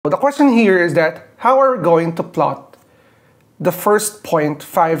The question here is that how are we going to plot the first point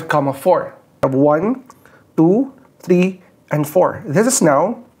 5, 4? We have 1, 2, 3, and 4. This is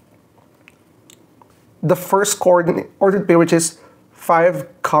now the first coordinate ordered pair, which is 5,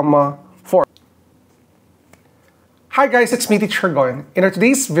 4. Hi guys, it's me, Teacher Gon. In our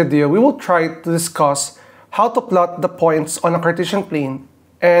today's video, we will try to discuss how to plot the points on a Cartesian plane.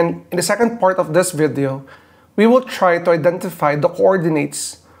 And in the second part of this video, we will try to identify the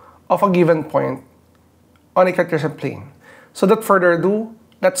coordinates of a given point on a Cartesian plane. So without further ado,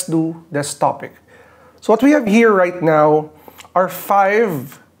 let's do this topic. So what we have here right now are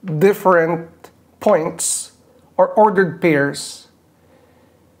 5 different points or ordered pairs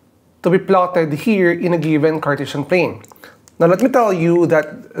to be plotted here in a given Cartesian plane. Now let me tell you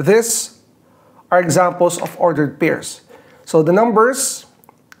that these are examples of ordered pairs. So the numbers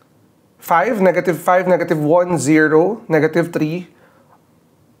 5, -1, 0, -3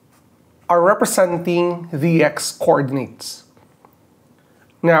 are representing the x coordinates.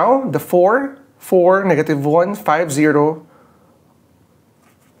 Now the 4, -1, 5, 0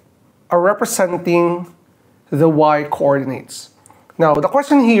 are representing the y coordinates. Now, the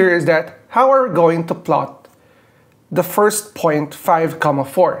question here is that how are we going to plot the first point 5,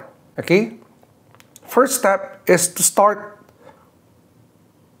 4? Okay? First step is to start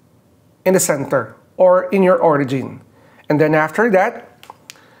in the center or in your origin. And then after that,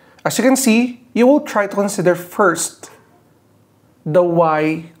 as you can see, you will try to consider first the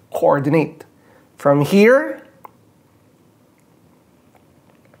y coordinate. From here,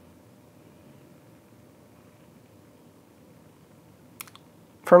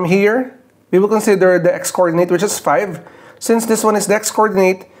 we will consider the x-coordinate, which is 5. Since this one is the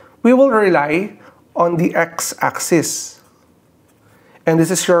x-coordinate, we will rely on the x-axis. And this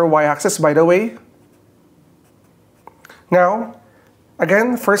is your y-axis, by the way. Now,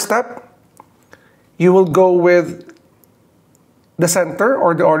 again, first step, you will go with the center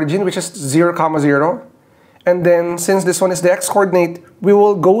or the origin, which is 0, 0. And then, since this one is the x-coordinate, we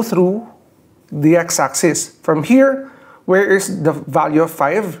will go through the x-axis. From here, where is the value of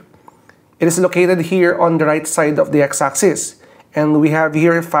 5? It is located here on the right side of the x-axis. And we have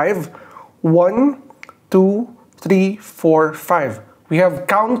here 5. 1, 2, 3, 4, 5. We have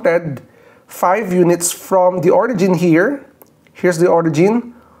counted 5 units from the origin here. Here's the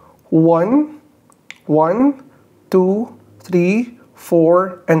origin. 1, 1, 2, 3,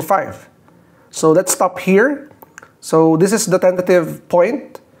 4, and 5. So let's stop here. So this is the tentative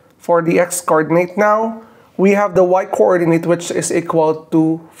point for the x-coordinate. Now, we have the y-coordinate, which is equal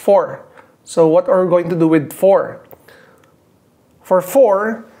to 4. So what are we going to do with 4? For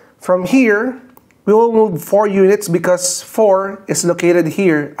 4, from here, we will move 4 units because 4 is located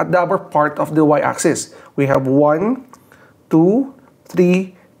here at the upper part of the y-axis. We have 1, 2,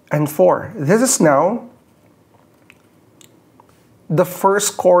 3, and 4. This is now the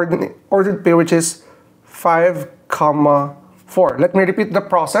first coordinate ordered pair, which is 5, 4. Let me repeat the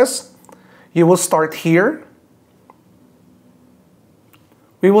process. You will start here.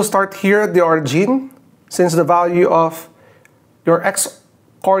 We will start here at the origin. Since the value of your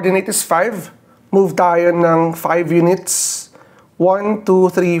x-coordinate is 5, move tayo ng 5 units. 1, 2,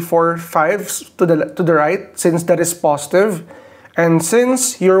 3, 4, 5 to the right, since that is positive. And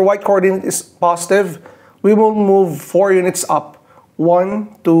since your y-coordinate is positive, we will move 4 units up.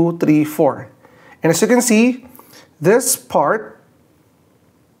 1, 2, 3, 4. And as you can see, this part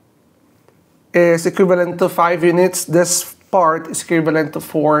is equivalent to 5 units. This part is equivalent to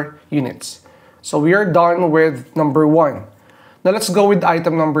 4 units. So we are done with number 1. Now let's go with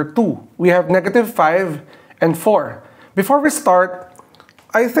item number 2. We have -5 and 4. Before we start,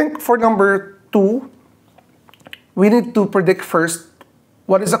 I think for number 2, we need to predict first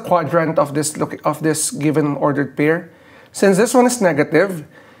what is the quadrant of this given ordered pair. Since this one is negative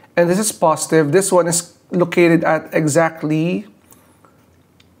and this is positive, this one is located at exactly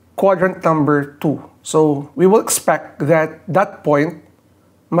quadrant number 2. So we will expect that that point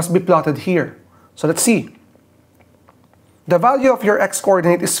must be plotted here. So let's see. The value of your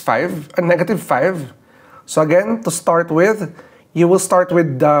x-coordinate is 5, a -5. So again, to start with, you will start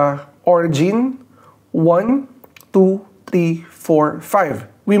with the origin. 1, 2, 3, 4, 5.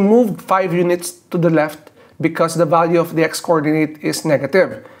 We moved 5 units to the left because the value of the x-coordinate is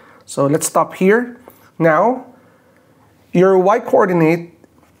negative. So let's stop here. Now, your y-coordinate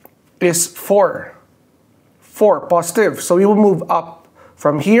is 4. 4, positive. So we will move up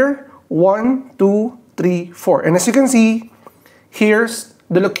from here. 1, 2, 3, 4. And as you can see, here's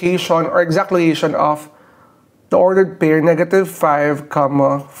the location or exact location of the ordered pair -5,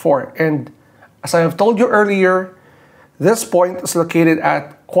 4. And as I have told you earlier, This point is located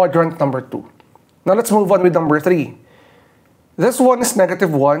at quadrant number 2. Now let's move on with number 3. This one is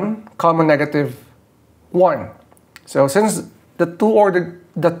 -1, -1. So since the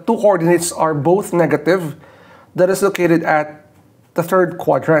two coordinates are both negative, that is located at the third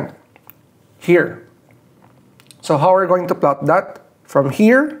quadrant, here. So how are we going to plot that? From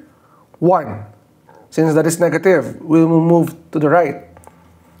here, 1. Since that is negative, we will move to the right.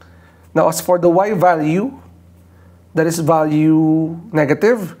 Now as for the y value, that is value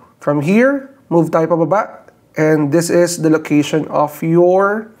negative. From here, move tayo pababa. And this is the location of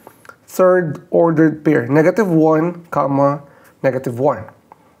your third ordered pair, -1, -1.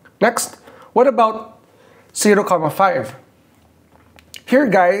 Next, what about 0, 5? Here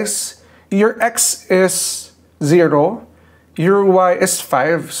guys, your x is 0, your y is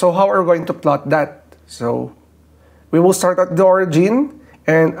 5. So how are we going to plot that? So we will start at the origin,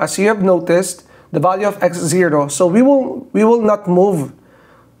 and as you have noticed, the value of x is 0. So we will not move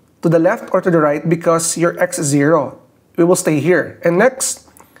to the left or to the right because your x is 0. We will stay here. And next,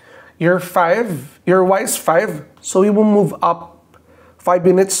 your y is 5. So we will move up 5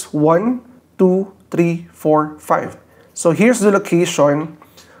 units. 1, 2, 3, 4, 5. So here's the location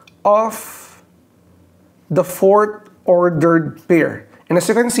of the fourth ordered pair. And as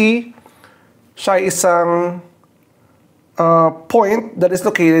you can see, siya isang point that is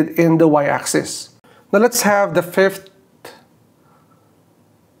located in the y-axis. Now let's have the fifth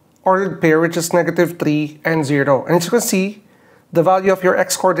ordered pair, which is -3 and 0. And as you can see, the value of your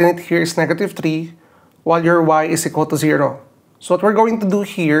x-coordinate here is -3, while your y is equal to 0. So what we're going to do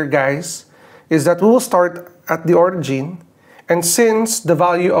here, guys, is that we will start at the origin, and since the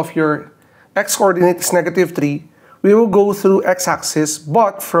value of your x-coordinate is -3, we will go through x-axis,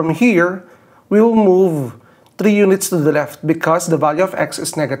 but from here, we will move 3 units to the left because the value of x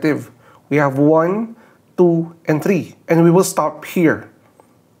is negative. We have 1, 2, and 3, and we will stop here.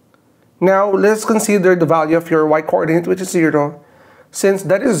 Now, let's consider the value of your y-coordinate, which is 0. Since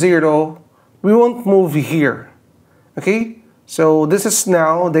that is 0, we won't move here. Okay? So, this is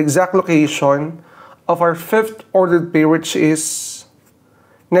now the exact location of our fifth ordered pair, which is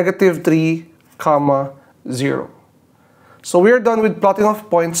 -3, 0. So, we are done with plotting of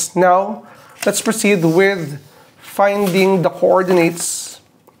points. Now, let's proceed with finding the coordinates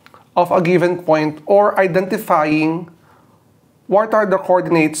of a given point or identifying what are the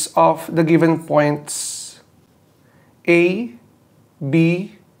coordinates of the given points A,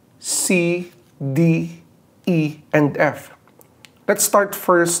 B, C, D, E, and F. Let's start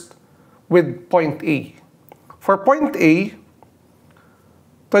first with point A. For point A,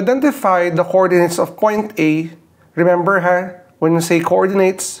 to identify the coordinates of point A, remember when you say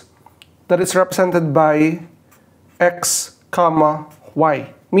coordinates, that is represented by x,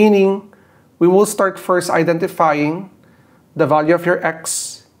 y. Meaning, we will start first identifying the value of your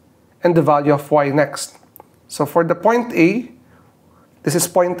x and the value of y next. So for the point A, this is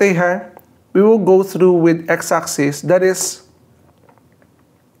point A, we will go through with x-axis, that is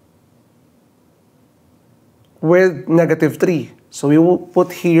with -3. So we will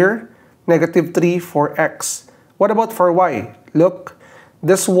put here -3 for x. What about for y? Look,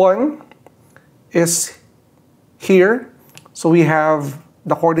 this one is here. So we have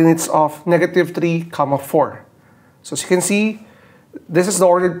the coordinates of -3, 4. So as you can see, this is the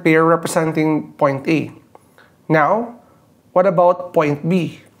ordered pair representing point A. Now, what about point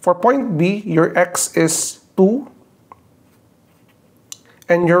B? For point B, your x is 2,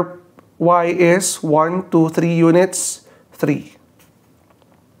 and your y is 1, 2, 3 units, 3.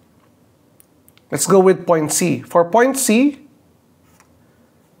 Let's go with point C. For point C,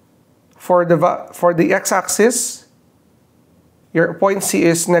 for the x-axis, your point C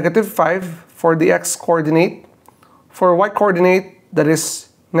is -5 for the x-coordinate. For y-coordinate, that is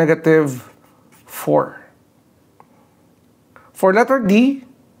 -4. For letter D,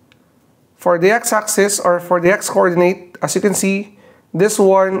 for the x-axis or for the x-coordinate, as you can see, this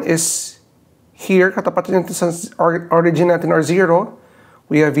one is here, katapat nito sa origin natin or 0.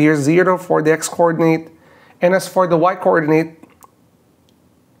 We have here 0 for the x-coordinate. And as for the y-coordinate,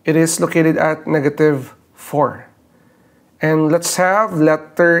 it is located at -4. And let's have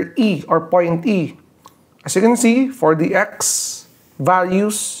letter E or point E. As you can see, for the x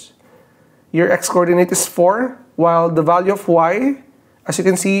values, your x-coordinate is 4, while the value of y, as you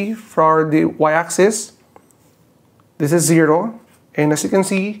can see for the y-axis, this is 0. And as you can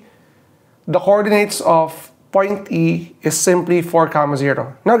see, the coordinates of point E is simply 4,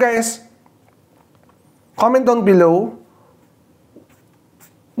 0. Now guys, comment down below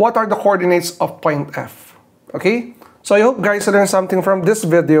what are the coordinates of point F. Okay? So I hope guys learned something from this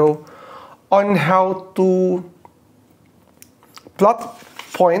video on how to plot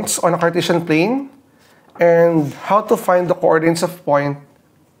points on a Cartesian plane, and how to find the coordinates of point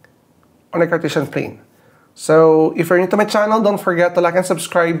on a Cartesian plane. So, if you're new to my channel, don't forget to like and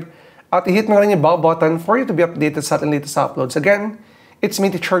subscribe at i-hit mo rin yung bell button for you to be updated sa ating latest uploads. Again, it's me,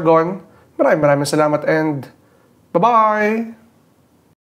 Teacher Gon. Maraming salamat and bye-bye!